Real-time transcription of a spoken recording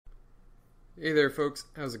Hey there, folks.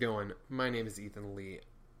 How's it going? My name is Ethan Lee.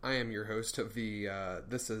 I am your host of the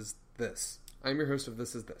This Is This. I'm your host of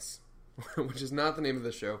This Is This, which is not the name of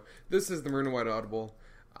the show. This is the Maroon and White Audible.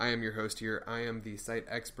 I am your host here. I am the site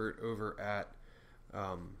expert over at,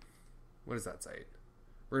 what is that site?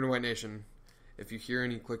 Maroon and White Nation. If you hear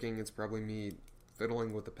any clicking, it's probably me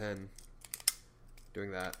fiddling with the pen,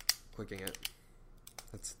 doing that, clicking it.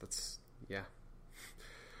 Yeah.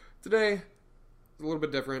 Today, a little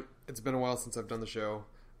bit different. It's been a while since I've done the show,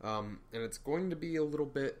 and it's going to be a little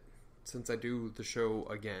bit since I do the show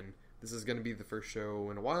again. This is going to be the first show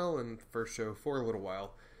in a while and first show for a little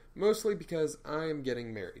while, mostly because I am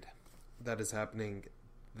getting married. That is happening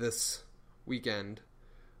this weekend,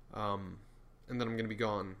 and then I'm going to be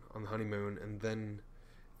gone on the honeymoon, and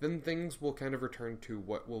then things will kind of return to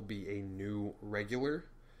what will be a new regular,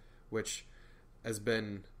 which has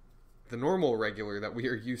been the normal regular that we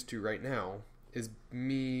are used to right now, is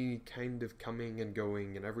me kind of coming and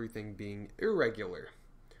going and everything being irregular.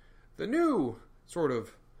 The new sort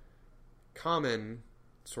of common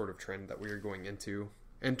sort of trend that we are going to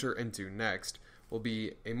enter into next will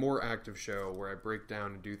be a more active show where I break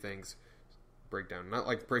down and do things. Not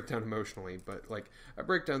like break down emotionally, but like I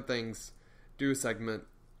break down things, do a segment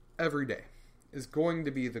every day is going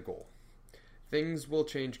to be the goal. Things will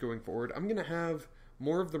change going forward. I'm going to have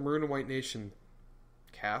more of the Maroon and White Nation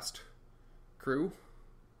cast, crew,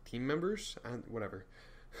 team members, and whatever.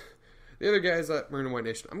 The other guys at Maroon and White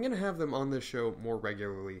Nation, I'm going to have them on this show more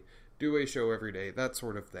regularly, do a show every day, that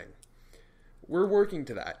sort of thing. We're working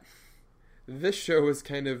to that. This show is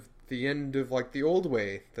kind of the end of like the old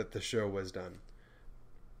way that the show was done.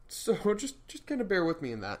 So just kind of bear with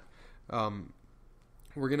me in that.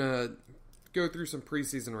 We're going to go through some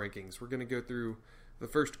preseason rankings. We're going to go through the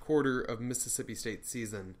first quarter of Mississippi State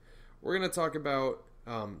season. We're going to talk about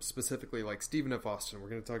specifically like Stephen F. Austin. We're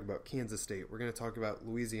going to talk about Kansas State. We're going to talk about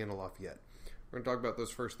Louisiana Lafayette. We're going to talk about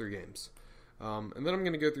those first three games. And then I'm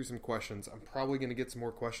going to go through some questions. I'm probably going to get some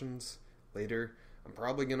more questions later. I'm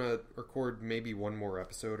probably going to record maybe one more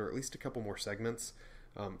episode or at least a couple more segments.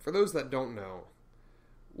 For those that don't know,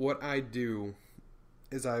 what I do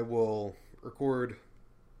is I will record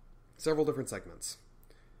several different segments.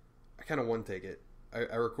 I kind of one-take it.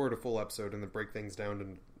 I record a full episode and then break things down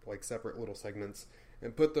in like separate little segments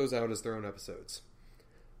and put those out as their own episodes.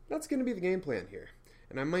 That's going to be the game plan here.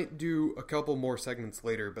 And I might do a couple more segments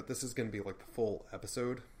later, but this is going to be like the full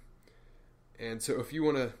episode. And so if you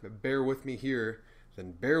want to bear with me here,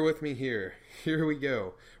 then bear with me here. Here we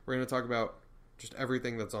go. We're going to talk about just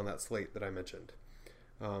everything that's on that slate that I mentioned.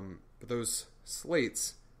 But those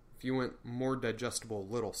slates, if you want more digestible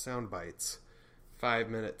little sound bites,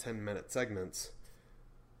 5-minute, 10-minute segments,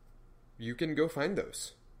 you can go find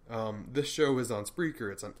those. This show is on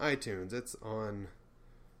Spreaker, it's on iTunes, it's on,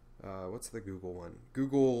 what's the Google one?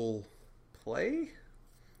 Google Play?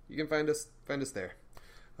 You can find us there.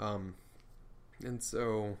 And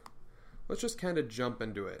so, let's just kind of jump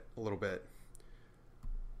into it a little bit.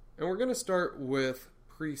 And we're going to start with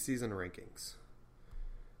preseason rankings.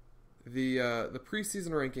 The preseason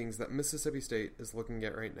rankings that Mississippi State is looking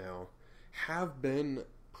at right now have been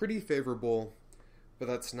pretty favorable, but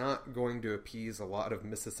that's not going to appease a lot of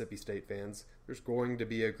Mississippi State fans. There's going to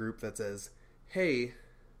be a group that says, hey,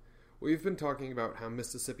 we've been talking about how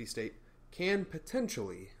Mississippi State can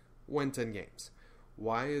potentially win 10 games.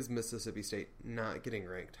 Why is Mississippi State not getting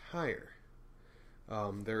ranked higher?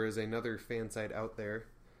 There is another fan site out there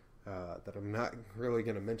that I'm not really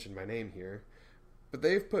going to mention by name here, but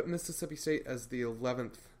they've put Mississippi State as the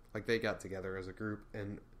 11th, like they got together as a group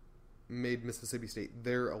and made Mississippi State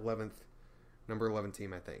their 11th, number 11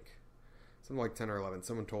 team, I think. Something like 10 or 11.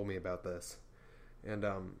 Someone told me about this. And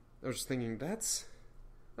I was just thinking, that's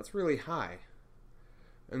really high.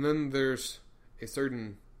 And then there's a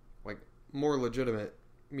certain, like, more legitimate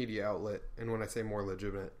media outlet. And when I say more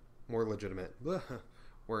legitimate,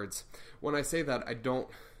 words. When I say that, I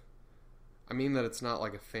mean that it's not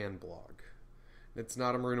like a fan blog. It's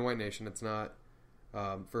not a Maroon and White Nation. It's not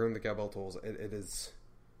For Whom the Cowbell Tolls. It is,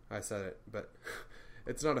 I said it, but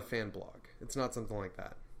it's not a fan blog. It's not something like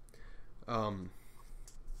that.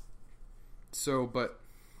 But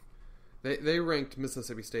they ranked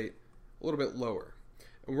Mississippi State a little bit lower.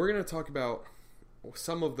 And we're going to talk about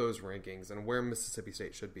some of those rankings and where Mississippi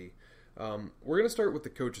State should be. We're going to start with the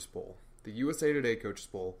Coaches Poll, the USA Today Coaches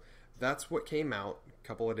Poll. That's what came out a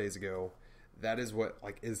couple of days ago. That is what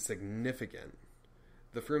is significant.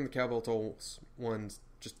 The For Whom the Cowbell Tolls ones,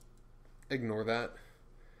 just ignore that.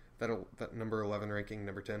 That number 11 ranking,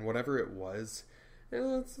 number 10, whatever it was,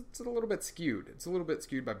 it's a little bit skewed. It's a little bit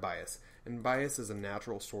skewed by bias. And bias is a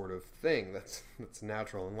natural sort of thing that's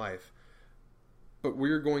natural in life. But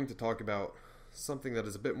we're going to talk about something that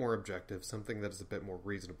is a bit more objective, something that is a bit more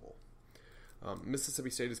reasonable. Mississippi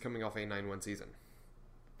State is coming off a 9-win season.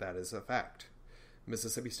 That is a fact.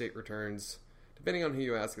 Mississippi State returns, depending on who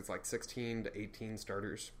you ask, it's like 16 to 18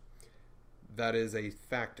 starters. That is a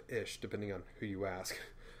fact-ish, depending on who you ask.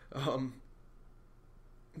 But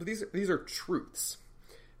these are truths.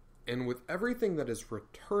 And with everything that is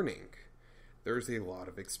returning, there's a lot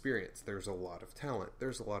of experience. There's a lot of talent.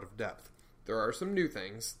 There's a lot of depth. There are some new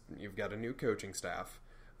things. You've got a new coaching staff.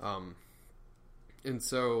 And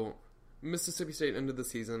so Mississippi State ended the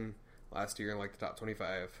season last year in like the top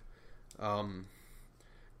 25.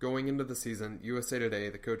 Going into the season, USA Today,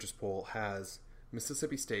 the coaches poll, has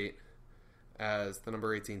Mississippi State as the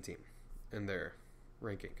number 18 team in their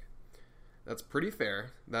ranking. That's pretty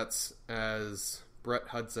fair. That's, as Brett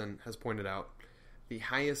Hudson has pointed out, the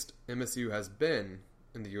highest MSU has been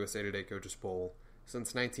in the USA Today coaches poll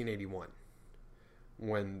since 1981,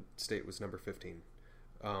 when State was number 15.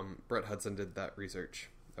 Brett Hudson did that research,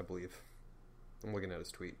 I believe. I'm looking at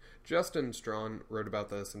his tweet. Justin Strawn wrote about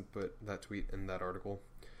this and put that tweet in that article.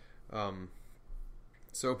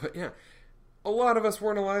 But yeah, a lot of us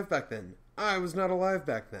weren't alive back then. I was not alive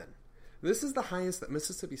back then. This is the highest that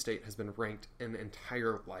Mississippi State has been ranked in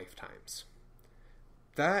entire lifetimes.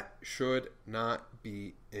 That should not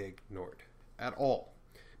be ignored at all.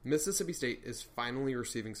 Mississippi State is finally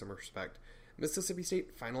receiving some respect. Mississippi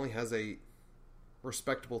State finally has a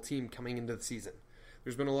respectable team coming into the season.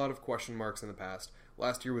 There's been a lot of question marks in the past.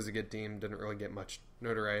 Last year was a good team, didn't really get much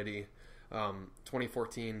notoriety.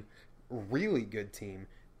 2014, really good team,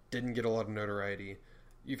 didn't get a lot of notoriety.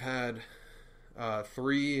 You've had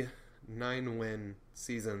 3 9-win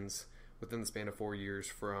seasons within the span of 4 years,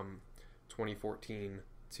 from 2014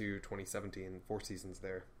 to 2017, 4 seasons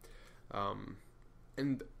there.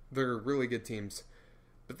 And they're really good teams.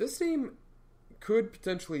 But this team could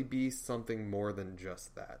potentially be something more than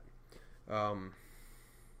just that.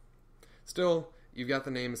 Still, you've got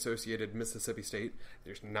the name associated Mississippi State.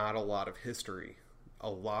 There's not a lot of history. A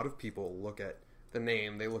lot of people look at the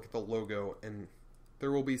name, they look at the logo, and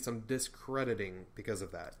there will be some discrediting because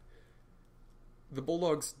of that. The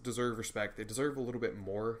Bulldogs deserve respect. They deserve a little bit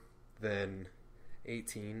more than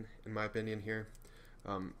 18, in my opinion, here.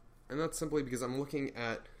 And that's simply because I'm looking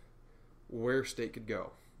at where State could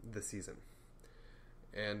go this season.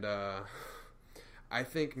 And I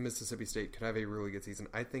think Mississippi State could have a really good season.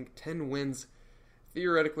 I think 10 wins,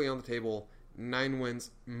 theoretically on the table, 9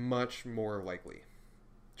 wins, much more likely.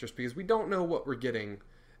 Just because we don't know what we're getting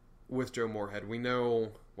with Joe Moorhead. We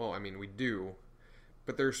know, well, I mean, we do,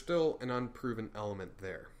 but there's still an unproven element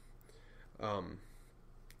there.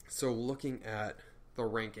 So looking at the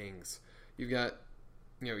rankings, you've got,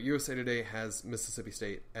 USA Today has Mississippi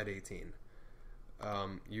State at 18.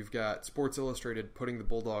 You've got Sports Illustrated putting the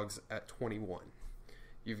Bulldogs at 21.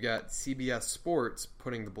 You've got CBS Sports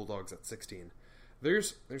putting the Bulldogs at 16.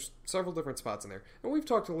 There's several different spots in there. And we've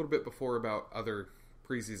talked a little bit before about other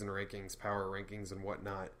preseason rankings, power rankings, and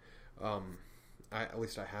whatnot.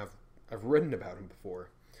 I've written about them before.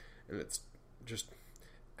 And it's just,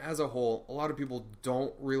 as a whole, a lot of people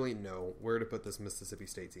don't really know where to put this Mississippi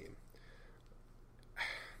State team.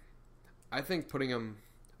 I think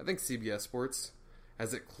CBS Sports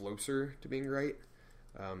has it closer to being right.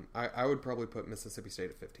 I would probably put Mississippi State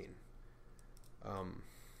at 15.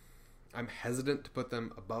 I'm hesitant to put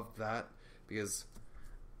them above that because,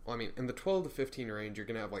 in the 12 to 15 range, you're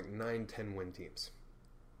going to have like 9-10 win teams.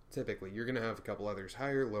 Typically, you're going to have a couple others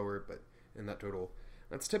higher, lower, but in that total,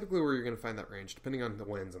 that's typically where you're going to find that range, depending on the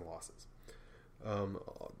wins and losses.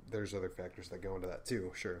 There's other factors that go into that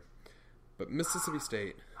too, sure. But Mississippi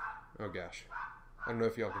State, oh gosh, I don't know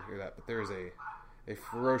if y'all can hear that, but there's a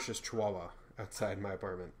ferocious chihuahua outside my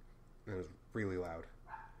apartment. And it was really loud.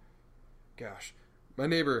 Gosh. My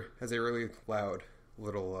neighbor has a really loud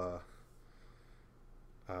little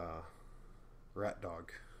rat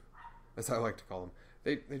dog, as I like to call them.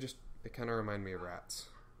 They kind of remind me of rats.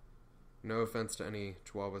 No offense to any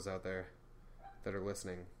chihuahuas out there that are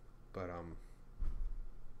listening, but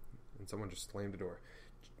and someone just slammed the door.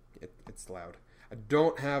 It's loud. I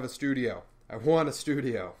don't have a studio. I want a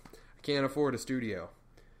studio. I can't afford a studio.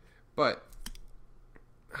 But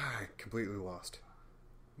I completely lost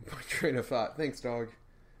my train of thought. Thanks, dog.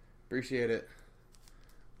 Appreciate it.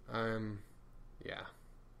 Yeah.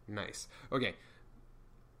 Nice. Okay.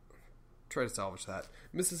 Try to salvage that.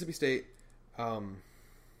 Mississippi State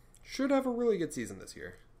should have a really good season this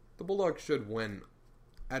year. The Bulldogs should win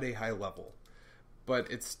at a high level. But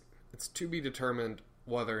it's to be determined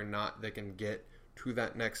whether or not they can get to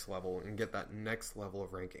that next level and get that next level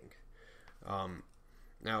of ranking.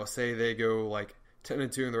 Now, say they go like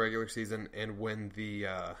 10-2 in the regular season and win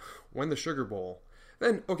the Sugar Bowl,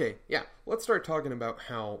 then okay, yeah, let's start talking about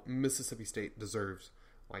how Mississippi State deserves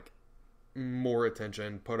like more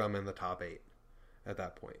attention. Put them in the top 8 at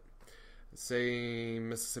that point. Say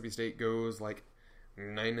Mississippi State goes like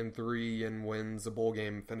 9-3 and wins a bowl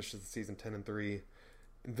game, finishes the season 10-3.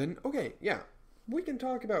 Then okay, yeah, we can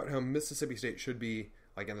talk about how Mississippi State should be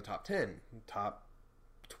like in the top 10, top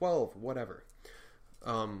 12, whatever.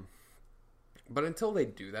 But until they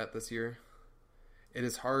do that this year, it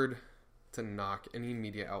is hard to knock any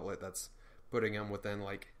media outlet that's putting them within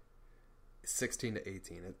like 16 to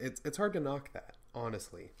 18. It's hard to knock that,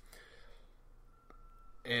 honestly.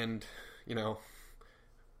 And, you know,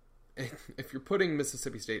 if you're putting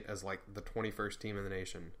Mississippi State as like the 21st team in the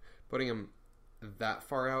nation, putting them that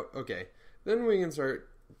far out, okay, then we can start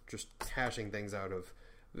just hashing things out of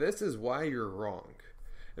this is why you're wrong.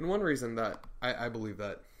 And one reason that I believe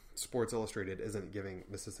that Sports Illustrated isn't giving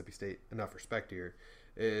Mississippi State enough respect here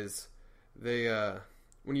is they,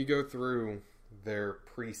 when you go through their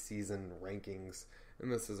preseason rankings,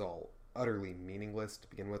 and this is all utterly meaningless to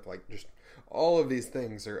begin with, like just all of these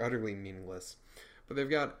things are utterly meaningless, but they've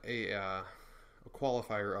got a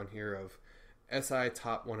qualifier on here of SI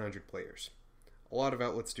top 100 players. A lot of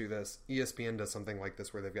outlets do this. ESPN does something like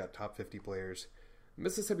this where they've got top 50 players.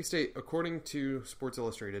 Mississippi State, according to Sports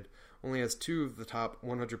Illustrated, only has 2 of the top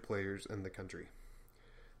 100 players in the country.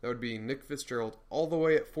 That would be Nick Fitzgerald all the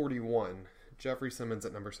way at 41, Jeffrey Simmons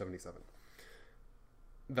at number 77.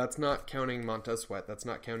 That's not counting Montez Sweat. That's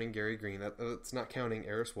not counting Gary Green. That's not counting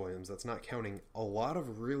Eris Williams. That's not counting a lot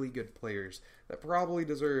of really good players that probably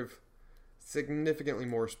deserve significantly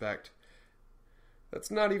more respect. That's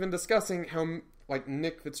not even discussing how, like,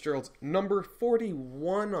 Nick Fitzgerald's number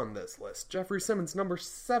 41 on this list. Jeffrey Simmons, number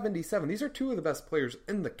 77. These are 2 of the best players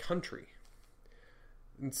in the country.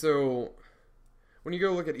 And so, when you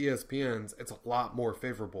go look at ESPN's, it's a lot more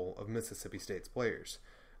favorable of Mississippi State's players.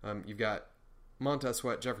 You've got Montez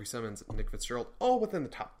Sweat, Jeffrey Simmons, Nick Fitzgerald, all within the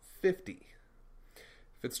top 50.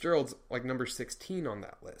 Fitzgerald's, like, number 16 on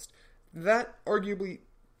that list. That, arguably,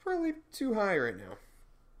 probably too high right now,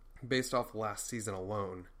 based off last season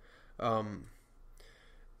alone.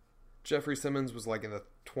 Jeffrey Simmons was like in the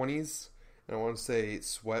 20s, and I want to say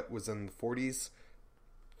Sweat was in the 40s.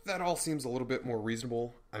 That all seems a little bit more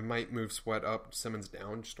reasonable. I might move Sweat up, Simmons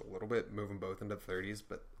down just a little bit, move them both into the 30s,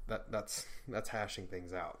 but that's hashing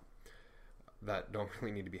things out that don't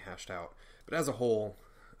really need to be hashed out. But as a whole,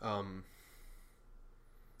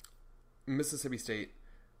 Mississippi State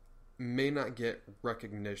may not get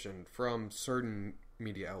recognition from certain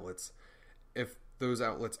media outlets if those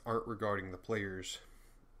outlets aren't regarding the players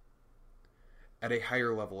at a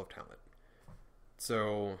higher level of talent.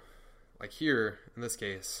 So, like here, in this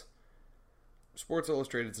case, Sports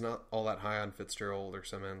Illustrated's not all that high on Fitzgerald or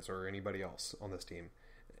Simmons or anybody else on this team.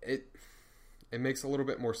 It makes a little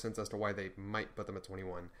bit more sense as to why they might put them at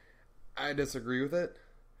 21. I disagree with it,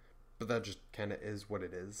 but that just kind of is what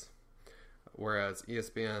it is. Whereas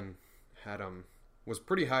ESPN was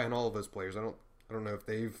pretty high on all of those players. I don't know if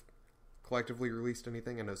they've collectively released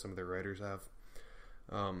anything. I know some of their writers have.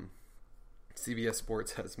 CBS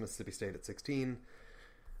Sports has Mississippi State at 16,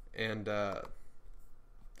 and the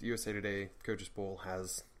USA Today Coaches Poll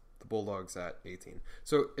has the Bulldogs at 18.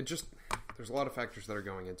 So there's a lot of factors that are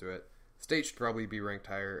going into it. State should probably be ranked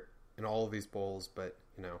higher in all of these polls, but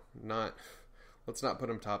let's not put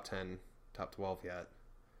them top 10, top 12 yet.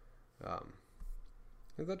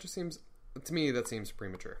 That just seems, to me, that seems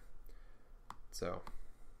premature. So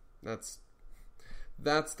that's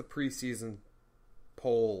the preseason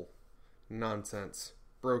poll nonsense,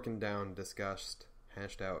 broken down, discussed,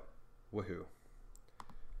 hashed out. Woohoo.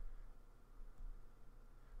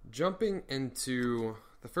 Jumping into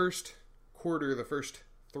the first quarter, the first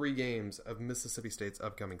 3 games of Mississippi State's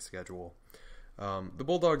upcoming schedule. The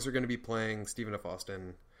Bulldogs are going to be playing Stephen F.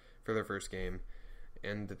 Austin for their first game,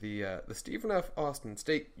 and the Stephen F. Austin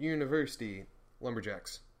State University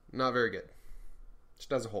Lumberjacks, not very good.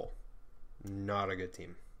 Just as a whole, not a good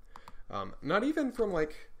team. Not even from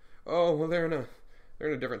like, oh well, they're in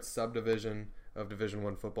a different subdivision of Division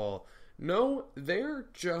I football. No, they're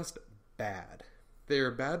just bad. They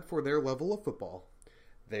are bad for their level of football.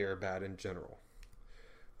 They are bad in general.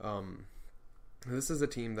 This is a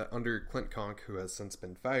team that under Clint Conk, who has since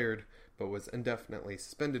been fired, but was indefinitely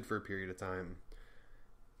suspended for a period of time.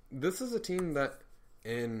 This is a team that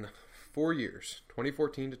in 4 years,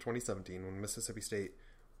 2014 to 2017, when Mississippi State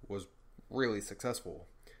was really successful,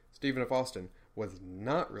 Stephen F. Austin was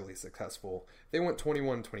not really successful. They went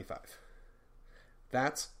 21-25.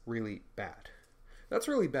 That's really bad. That's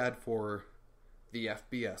really bad for the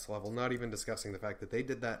FBS level, not even discussing the fact that they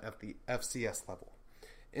did that at the FCS level.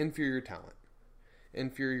 Inferior talent.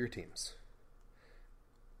 Inferior teams.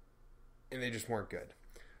 And they just weren't good.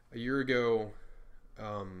 A year ago,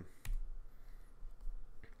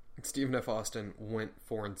 Stephen F. Austin went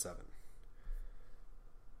 4-7.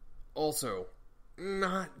 Also,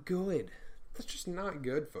 not good. That's just not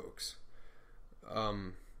good, folks.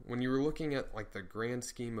 When you were looking at like the grand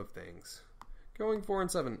scheme of things, going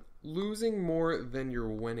 4-7, losing more than you're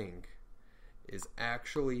winning is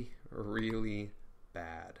actually really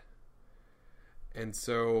bad. And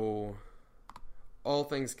so, all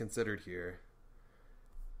things considered here,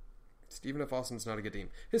 Stephen F. Austin's not a good team.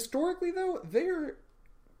 Historically, though, they're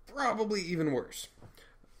probably even worse.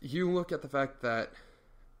 You look at the fact that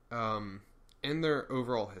in their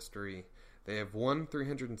overall history, they have won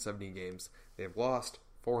 370 games, they have lost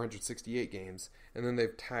 468 games, and then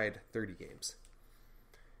they've tied 30 games.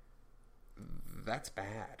 That's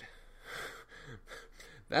bad.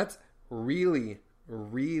 That's really,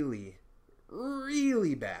 really,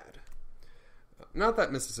 really bad. Not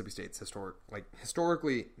that Mississippi State's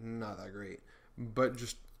historically not that great, but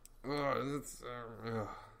just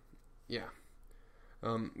yeah.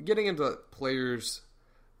 Getting into players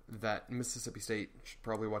that Mississippi State should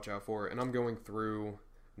probably watch out for, and I'm going through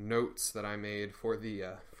notes that I made for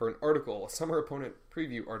an article, a summer opponent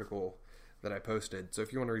preview article that I posted. So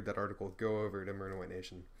if you want to read that article, go over to Maroon and White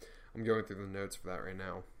Nation. I'm going through the notes for that right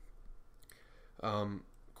now.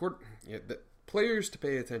 The players to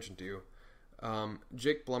pay attention to.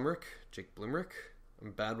 Jake Blumrick.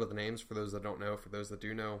 I'm bad with the names, for those that don't know. For those that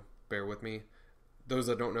do know, bear with me. Those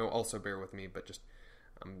that don't know, also bear with me, but just,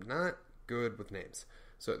 I'm not good with names.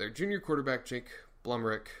 So their junior quarterback, Jake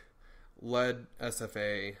Blumrick, led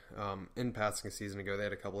SFA in passing a season ago. They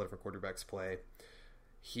had a couple of different quarterbacks play.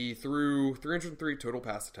 He threw 303 total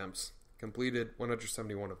pass attempts, completed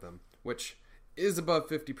 171 of them, which is above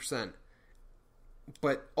 50%,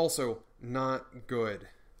 but also not good.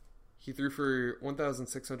 He threw for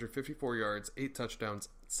 1,654 yards, 8 touchdowns,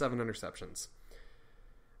 7 interceptions.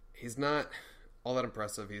 He's not all that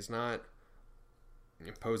impressive. He's not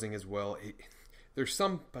imposing as well. There's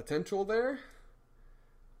some potential there,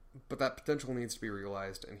 but that potential needs to be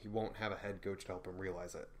realized, and he won't have a head coach to help him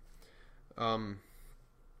realize it.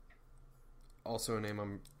 Also a name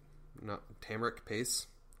I'm not... Tamarick Pace.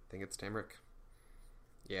 I think it's Tamarick.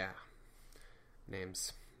 Yeah.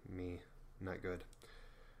 Names. Me. Not good.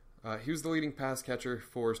 He was the leading pass catcher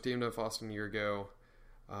for Stephen F. Austin a year ago.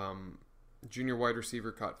 Junior wide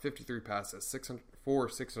receiver caught 53 passes,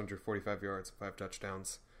 645 yards, 5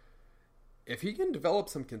 touchdowns. If he can develop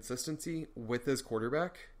some consistency with his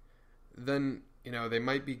quarterback, then, they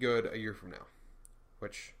might be good a year from now.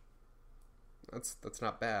 Which, that's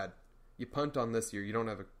not bad. You punt on this year, you don't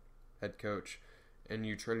have a head coach, and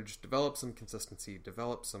you try to just develop some consistency,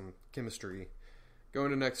 develop some chemistry.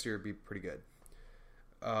 Going to next year, be pretty good.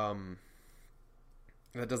 That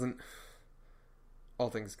doesn't... All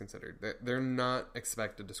things considered, they're not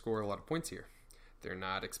expected to score a lot of points here. They're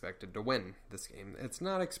not expected to win this game. It's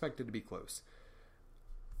not expected to be close.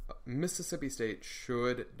 Mississippi State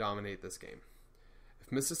should dominate this game.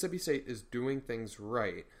 If Mississippi State is doing things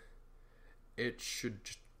right, it should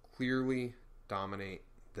just clearly dominate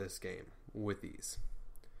this game with ease.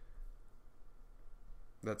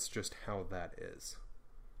 That's just how that is.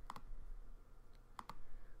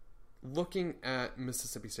 Looking at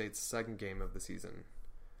Mississippi State's second game of the season,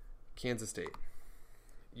 Kansas State.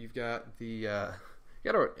 You've got an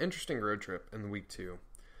interesting road trip in week 2,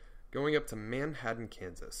 going up to Manhattan,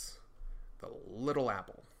 Kansas, the Little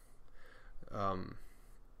Apple.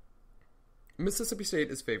 Mississippi State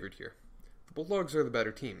is favored here. The Bulldogs are the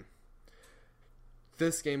better team.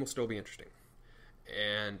 This game will still be interesting,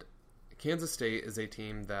 and Kansas State is a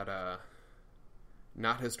team that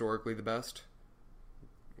not historically the best.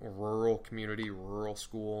 Rural community, rural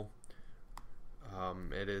school.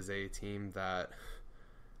 It is a team that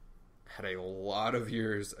had a lot of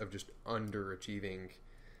years of just underachieving,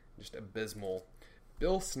 just abysmal.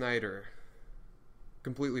 Bill Snyder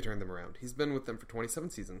completely turned them around. He's been with them for 27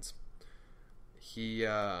 seasons. He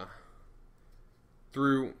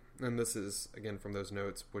threw, and this is again from those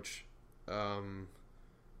notes, which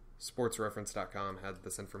sportsreference.com had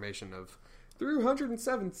this information of, through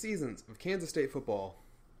 107 seasons of Kansas State football,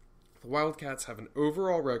 the Wildcats have an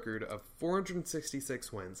overall record of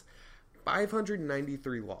 466 wins,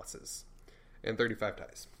 593 losses, and 35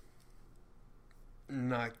 ties.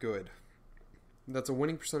 Not good. That's a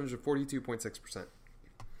winning percentage of 42.6%.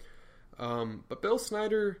 But Bill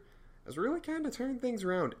Snyder has really kind of turned things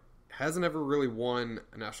around. Hasn't ever really won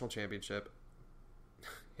a national championship.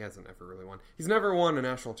 he hasn't ever really won. He's never won a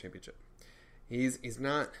national championship. He's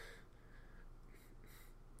not,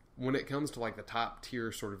 when it comes to like the top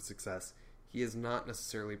tier sort of success, he has not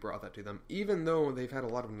necessarily brought that to them, even though they've had a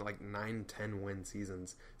lot of like 9, 10 win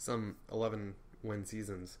seasons, some 11 win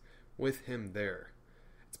seasons with him there.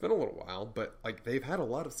 It's been a little while, but like they've had a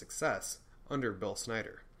lot of success under Bill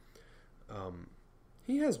Snyder.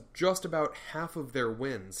 He has just about half of their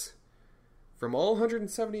wins from all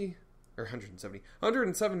 107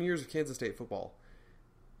 years of Kansas State football.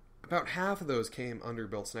 About half of those came under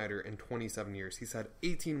Bill Snyder in 27 years. He's had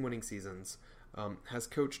 18 winning seasons, has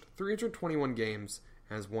coached 321 games,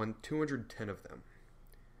 has won 210 of them.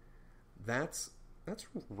 That's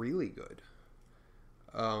really good.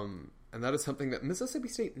 And that is something that Mississippi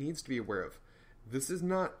State needs to be aware of. This is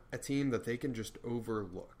not a team that they can just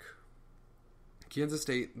overlook. Kansas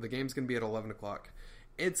State, the game's going to be at 11 o'clock.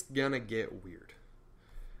 It's going to get weird.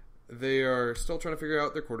 They are still trying to figure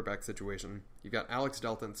out their quarterback situation. You've got Alex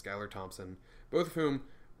Delton, Skylar Thompson, both of whom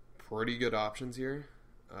pretty good options here.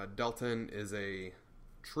 Delton is a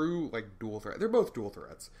true like dual threat. They're both dual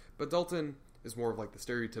threats, but Delton is more of like the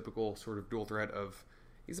stereotypical sort of dual threat of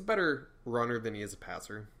he's a better runner than he is a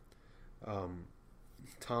passer.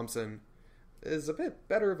 Thompson is a bit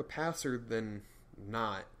better of a passer than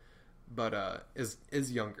not, but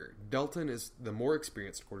is younger. Delton is the more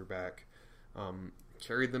experienced quarterback.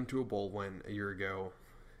 Carried them to a bowl win a year ago,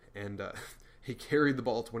 and he carried the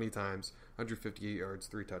ball 20 times, 158 yards,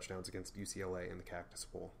 3 touchdowns against UCLA in the Cactus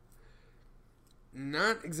Bowl.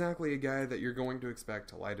 Not exactly a guy that you're going to expect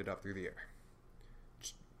to light it up through the air.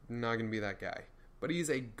 Just not going to be that guy. But he's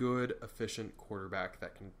a good, efficient quarterback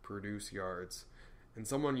that can produce yards, and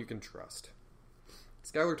someone you can trust.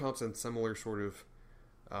 Skylar Thompson, similar sort of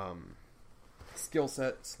skill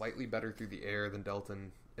set, slightly better through the air than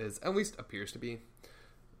Delton is, at least appears to be.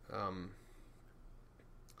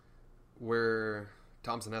 Where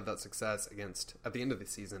Thompson had that success at the end of the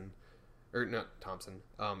season, or not Thompson,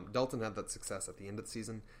 Delton had that success at the end of the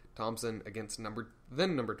season. Thompson against number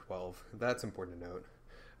 12, that's important to note.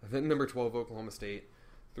 Then number 12 Oklahoma State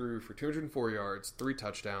threw for 204 yards, 3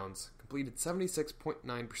 touchdowns, completed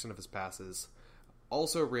 76.9% of his passes,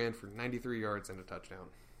 also ran for 93 yards and a touchdown.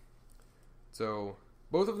 So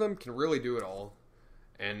both of them can really do it all.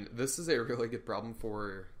 And this is a really good problem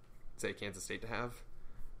for, say, Kansas State to have,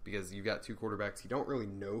 because you've got two quarterbacks. You don't really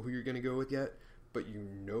know who you're going to go with yet, but you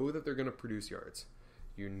know that they're going to produce yards.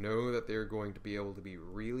 You know that they're going to be able to be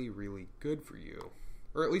really, really good for you,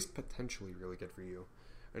 or at least potentially really good for you,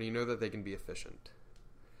 and you know that they can be efficient.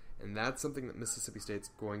 And that's something that Mississippi State's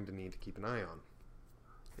going to need to keep an eye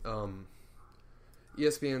on.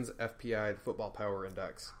 ESPN's FPI, the Football Power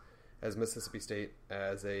Index, has Mississippi State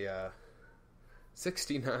as a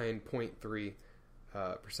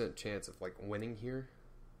 69.3% chance of like winning here.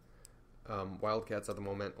 Wildcats at the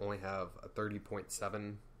moment only have a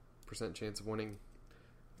 30.7% chance of winning.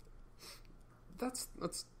 That's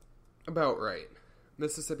about right.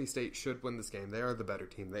 Mississippi State should win this game. They are the better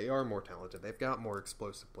team. They are more talented. They've got more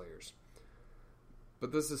explosive players.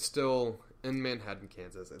 But this is still in Manhattan,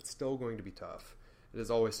 Kansas. It's still going to be tough. It is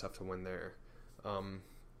always tough to win there. All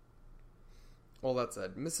that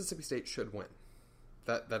said, Mississippi State should win.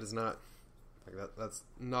 That is not like that. That's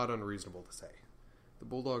not unreasonable to say. The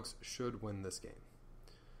Bulldogs should win this game.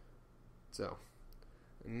 So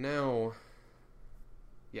now,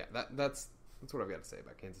 yeah, that's what I've got to say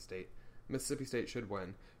about Kansas State. Mississippi State should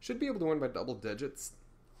win. Should be able to win by double digits,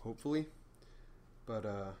 hopefully. But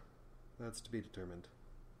that's to be determined.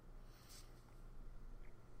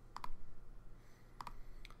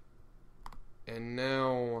 And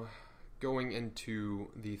now, going into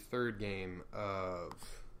the third game of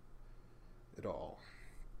it all,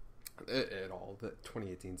 the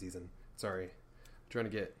 2018 season. Sorry, I'm trying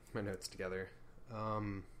to get my notes together.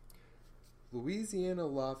 Louisiana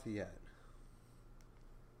Lafayette.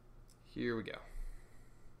 Here we go.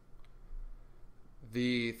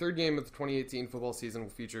 The third game of the 2018 football season will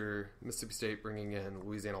feature Mississippi State bringing in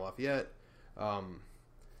Louisiana Lafayette.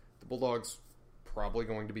 The Bulldogs probably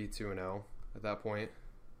going to be 2-0 at that point.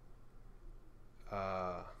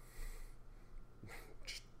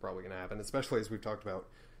 Just probably going to happen, especially as we've talked about.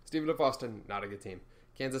 Stephen F. Austin, not a good team.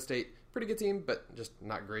 Kansas State, pretty good team, but just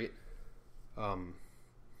not great.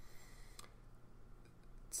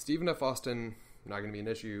 Stephen F. Austin, not going to be an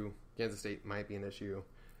issue. Kansas State might be an issue.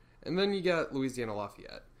 And then you got Louisiana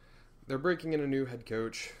Lafayette. They're breaking in a new head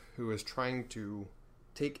coach who is trying to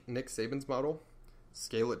take Nick Saban's model,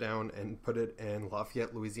 scale it down, and put it in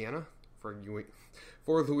Lafayette, Louisiana, for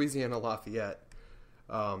Louisiana Lafayette.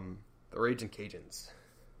 The Ragin' Cajuns.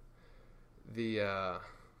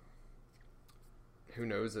 who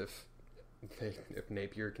knows if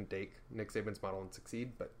Napier can take Nick Saban's model and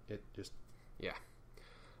succeed, but it just, yeah.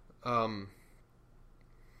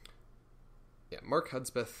 Mark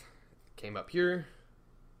Hudspeth came up here.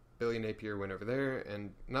 Billy Napier went over there,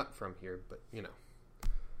 and not from here, but,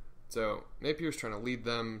 So, Napier's trying to lead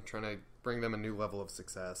them, trying to bring them a new level of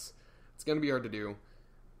success. It's going to be hard to do,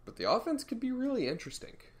 but the offense could be really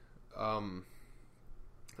interesting.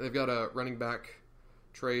 They've got a running back,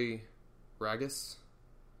 Trey Ragas.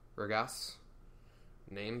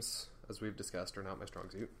 Names, as we've discussed, are not my strong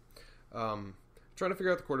suit. Trying to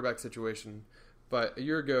figure out the quarterback situation, but a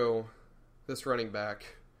year ago, this running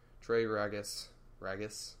back, Trey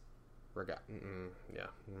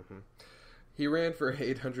he ran for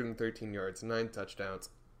 813 yards, 9 touchdowns,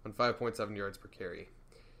 on 5.7 yards per carry.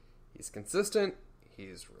 He's consistent,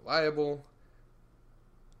 he's reliable,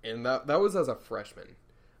 and that was as a freshman.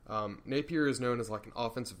 Napier is known as like an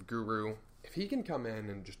offensive guru. If he can come in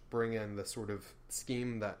and just bring in the sort of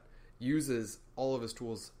scheme that uses all of his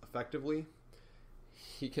tools effectively,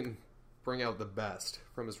 he can bring out the best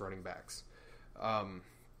from his running backs.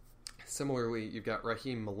 Similarly, you've got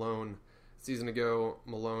Raheem Malone. A season ago,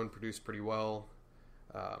 Malone produced pretty well,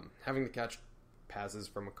 having to catch passes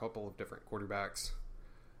from a couple of different quarterbacks.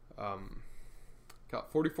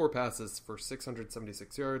 Got 44 passes for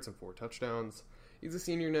 676 yards and 4 touchdowns. He's a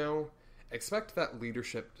senior now. Expect that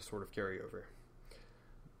leadership to sort of carry over.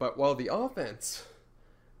 But while the offense,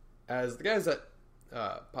 as the guys at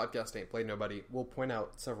Podcast Ain't Played Nobody will point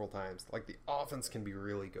out several times, like the offense can be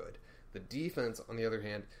really good. The defense, on the other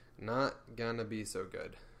hand, not gonna be so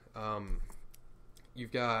good.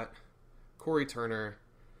 You've got Corey Turner,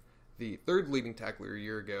 the third leading tackler a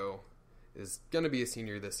year ago, is gonna be a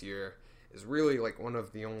senior this year, is really like one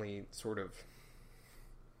of the only sort of,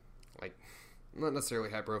 like, not necessarily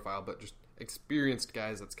high profile, but just experienced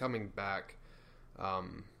guys that's coming back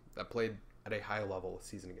that played at a high level a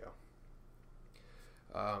season ago.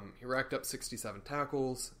 He racked up 67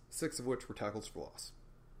 tackles, 6 of which were tackles for loss.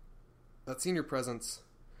 That senior presence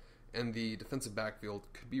in the defensive backfield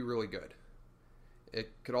could be really good.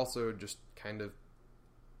 It could also just kind of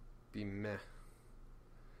be meh.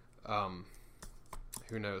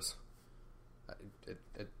 Who knows?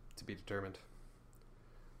 To be determined.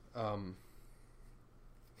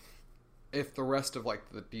 If the rest of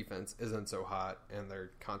like the defense isn't so hot and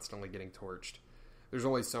they're constantly getting torched, there's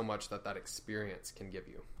only so much that experience can give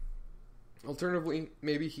you. Alternatively,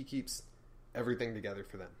 maybe he keeps everything together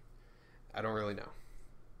for them. I don't really know.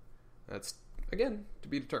 That's, again, to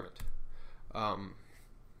be determined.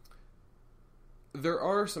 There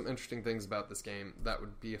are some interesting things about this game that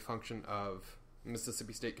would be a function of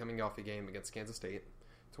Mississippi State coming off a game against Kansas State,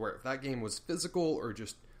 to where if that game was physical or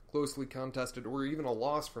just closely contested, or even a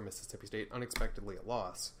loss for Mississippi State, unexpectedly a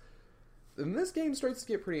loss, then this game starts to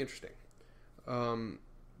get pretty interesting.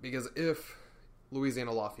 Because if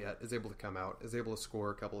Louisiana Lafayette is able to come out, is able to score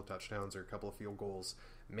a couple of touchdowns or a couple of field goals,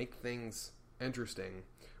 make things interesting,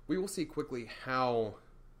 we will see quickly how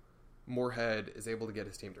Moorhead is able to get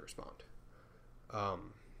his team to respond.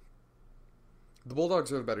 The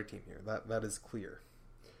Bulldogs are the better team here. That is clear.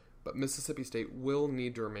 But Mississippi State will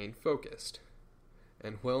need to remain focused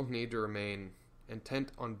and will need to remain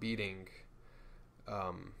intent on beating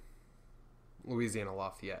Louisiana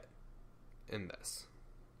Lafayette in this.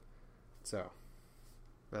 So,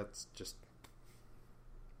 that's just...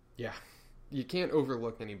 yeah. You can't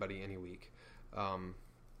overlook anybody any week.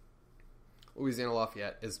 Louisiana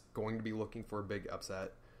Lafayette is going to be looking for a big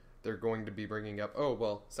upset. They're going to be bringing up, oh,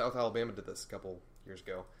 well, South Alabama did this a couple years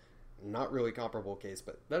ago. Not really comparable case,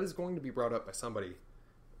 but that is going to be brought up by somebody.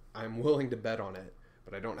 I'm willing to bet on it,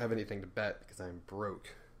 but I don't have anything to bet because I'm broke.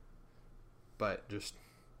 But just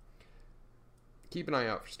keep an eye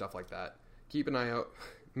out for stuff like that. Keep an eye out.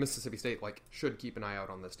 Mississippi State should keep an eye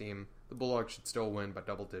out on this team. The Bulldogs should still win by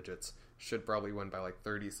double digits. Should probably win by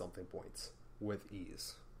 30-something points with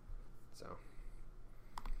ease. So,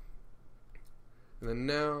 and then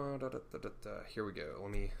now, here we go.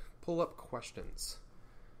 Let me pull up questions,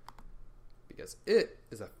 because it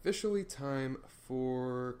is officially time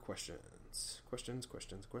for questions. Questions.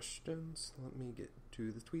 Let me get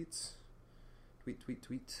to the tweets.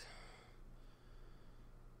 Tweet.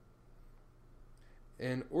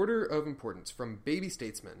 In order of importance, from Baby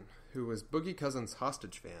Statesman, who was Boogie Cousins'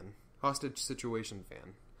 hostage situation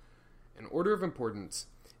fan. In order of importance,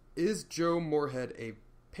 is Joe Moorhead a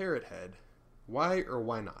parrot head? Why or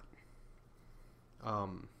why not?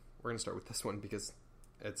 We're going to start with this one because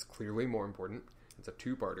it's clearly more important. It's a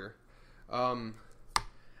two-parter. I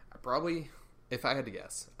probably, if I had to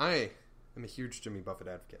guess, I am a huge Jimmy Buffett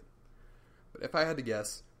advocate. But if I had to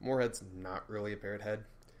guess, Moorhead's not really a parrot head.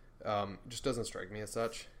 Just doesn't strike me as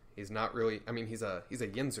such. He's not really. I mean, he's a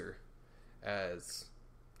Yinzer, as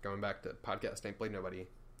going back to podcast Ain't Played Nobody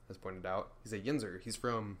has pointed out. He's a Yinzer. He's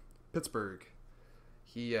from Pittsburgh.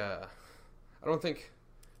 I don't think,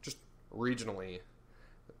 just regionally,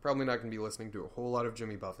 probably not going to be listening to a whole lot of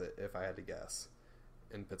Jimmy Buffett if I had to guess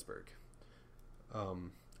in Pittsburgh.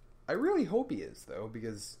 I really hope he is though,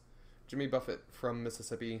 because Jimmy Buffett from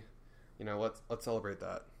Mississippi, let's celebrate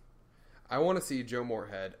that. I want to see Joe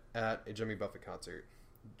Moorhead at a Jimmy Buffett concert,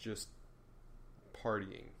 just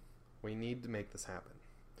partying. We need to make this happen.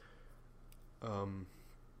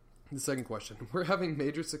 The second question. We're having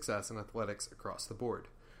major success in athletics across the board.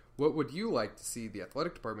 What would you like to see the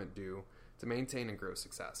athletic department do to maintain and grow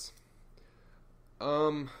success?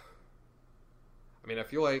 I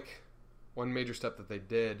feel like one major step that they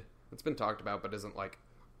did, it's been talked about but isn't like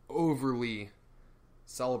overly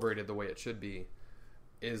celebrated the way it should be,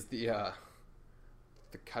 is the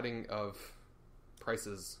cutting of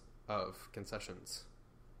prices of concessions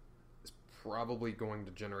is probably going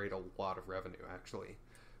to generate a lot of revenue, actually,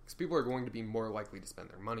 because people are going to be more likely to spend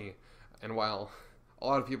their money. And while a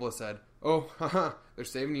lot of people have said, oh, haha, they're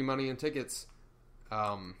saving you money in tickets,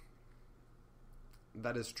 that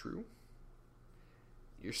is true.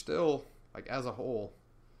 You're still, like, as a whole,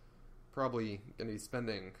 probably going to be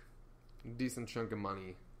spending a decent chunk of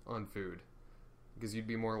money on food, because you'd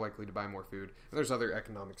be more likely to buy more food. And there's other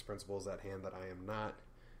economics principles at hand that I am not.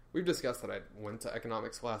 We've discussed that I went to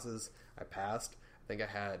economics classes. I passed. I think I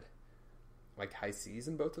had like high C's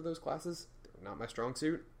in both of those classes. They were not my strong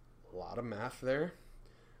suit. A lot of math there.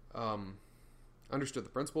 Understood the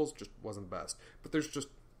principles, just wasn't the best. But there's just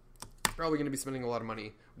probably going to be spending a lot of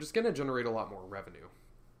money, which is going to generate a lot more revenue.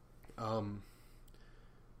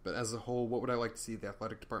 But as a whole, what would I like to see the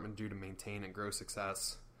athletic department do to maintain and grow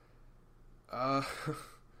success?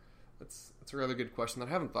 That's a rather good question that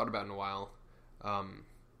I haven't thought about in a while.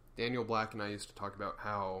 Daniel Black and I used to talk about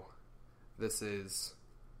how this is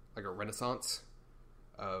like a renaissance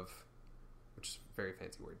of, which is a very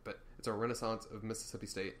fancy word, but it's a renaissance of Mississippi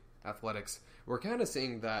State athletics. We're kind of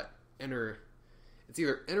seeing that it's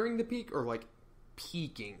either entering the peak or like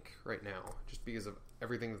peaking right now, just because of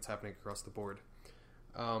everything that's happening across the board.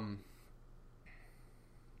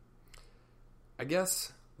 I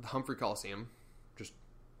guess the Humphrey Coliseum, just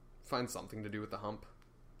find something to do with the hump.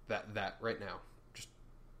 That right now. Just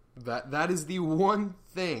that is the one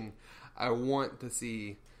thing I want to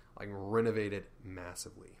see like renovated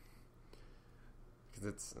massively. Because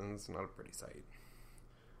it's not a pretty sight.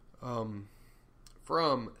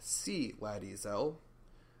 From C. Laddiesel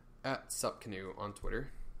at SupCanoe on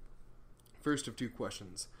Twitter. First of two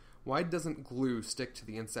questions. Why doesn't glue stick to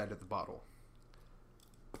the inside of the bottle?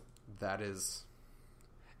 That is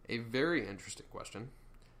a very interesting question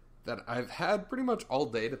that I've had pretty much all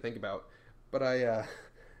day to think about, but I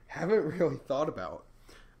haven't really thought about.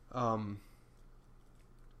 I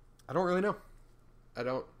don't really know. I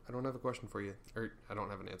don't have a question for you, or I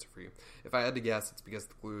don't have an answer for you. If I had to guess, it's because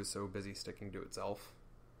the glue is so busy sticking to itself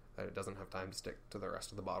that it doesn't have time to stick to the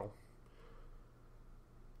rest of the bottle.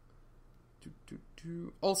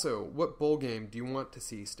 Also, what bowl game do you want to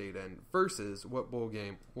see State in versus what bowl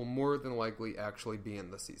game will more than likely actually be in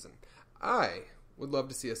this season? I would love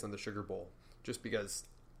to see us in the Sugar Bowl, just because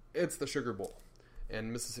it's the Sugar Bowl,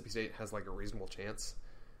 and Mississippi State has like a reasonable chance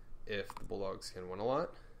if the Bulldogs can win a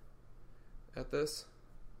lot at this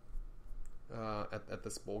at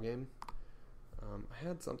this bowl game. I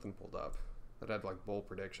had something pulled up that had like bowl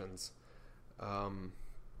predictions.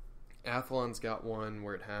 Athlon's got one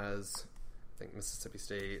where it has, I think, Mississippi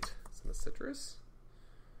State, some of Citrus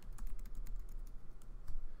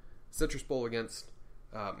Bowl against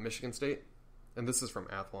Michigan State, and this is from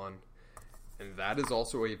Athlon, and that is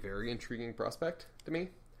also a very intriguing prospect to me.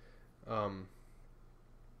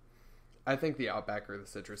 I think the Outback or the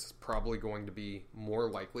Citrus is probably going to be more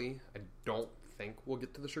likely. I don't think we'll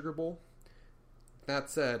get to the Sugar Bowl.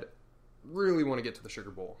 That said, really want to get to the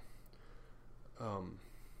Sugar Bowl. I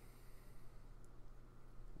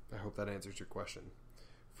hope that answers your question.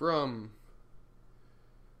 From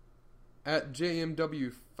at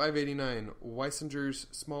JMW589, Weissinger's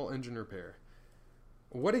small engine repair.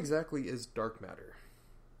 What exactly is dark matter?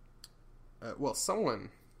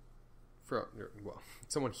 Someone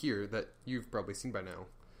here that you've probably seen by now,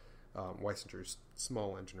 Weissinger's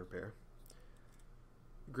small engine repair.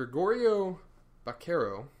 Gregorio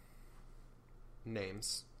Baquero,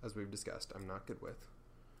 names, as we've discussed, I'm not good with.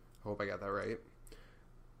 I hope I got that right.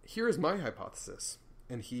 Here is my hypothesis,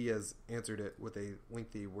 and he has answered it with a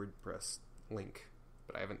lengthy WordPress link,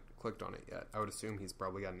 but I haven't clicked on it yet. I would assume he's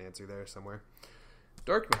probably got an answer there somewhere.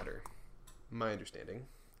 Dark matter, my understanding,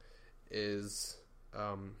 is...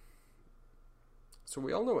 so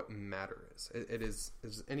we all know what matter is. It is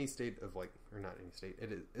any state of, like, or not any state,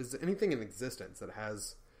 it is anything in existence that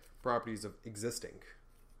has properties of existing.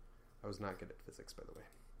 I was not good at physics, by the way.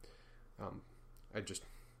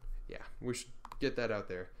 We should get that out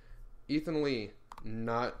there. Ethan Lee,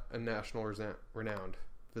 not a national renowned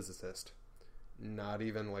physicist, not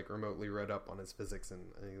even like remotely read up on his physics in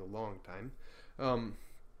a long time. So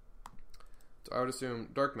I would assume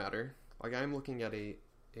dark matter. Like, I'm looking at a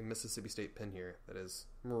Mississippi State pin here that is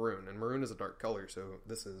maroon, and maroon is a dark color, so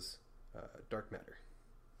this is dark matter,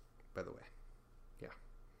 by the way. Yeah,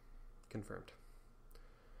 confirmed.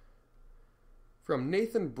 From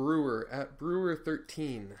Nathan Brewer at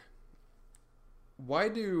Brewer13. Why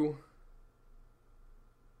do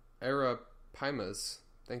Arapimas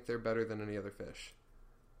think they're better than any other fish?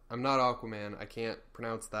 I'm not Aquaman. I can't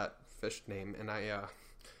pronounce that fish name, and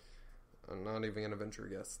I'm not even going to venture a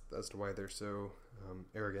guess as to why they're so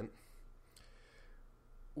arrogant.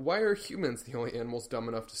 Why are humans the only animals dumb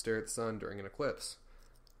enough to stare at the sun during an eclipse?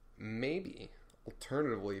 Maybe,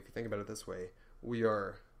 alternatively, if you think about it this way, we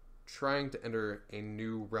are trying to enter a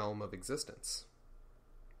new realm of existence.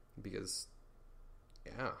 Because,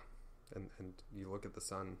 yeah, and you look at the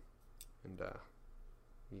sun and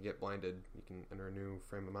you get blinded, you can enter a new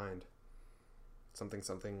frame of mind.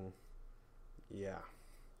 Something, yeah.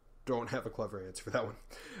 Don't have a clever answer for that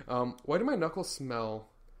one. Why do my knuckles smell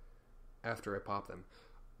after I pop them?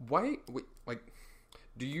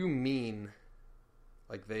 Do you mean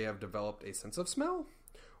like they have developed a sense of smell?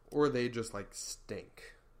 Or they just like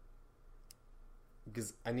stink?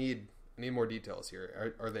 Because I need more details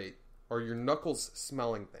here. Are your knuckles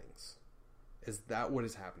smelling things? Is that what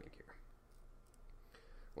is happening here?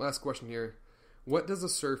 Last question here. What does a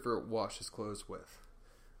surfer wash his clothes with?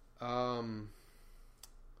 I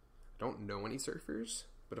don't know any surfers,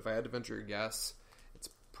 but if I had to venture a guess, it's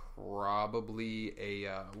probably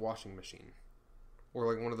a washing machine.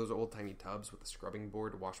 Or like one of those old-timey tubs with a scrubbing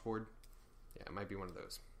board, a washboard. Yeah, it might be one of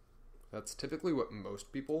those. That's typically what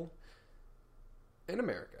most people, in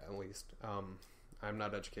America at least, I'm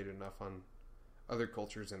not educated enough on other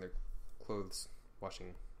cultures and their clothes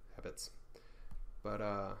washing habits. But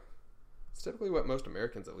it's typically what most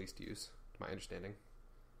Americans at least use, to my understanding.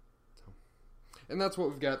 And that's what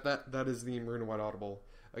we've got. That is the Maroon and White Audible.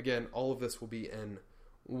 Again, all of this will be in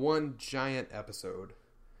one giant episode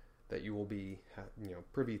that you will be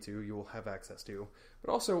privy to, you will have access to.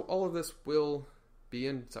 But also, all of this will be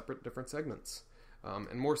in separate different segments.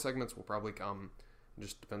 And more segments will probably come. It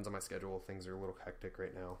just depends on my schedule. Things are a little hectic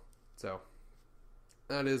right now. So,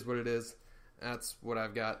 that is what it is. That's what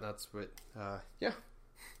I've got. That's what, yeah.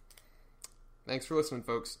 Thanks for listening,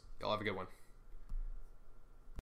 folks. Y'all have a good one.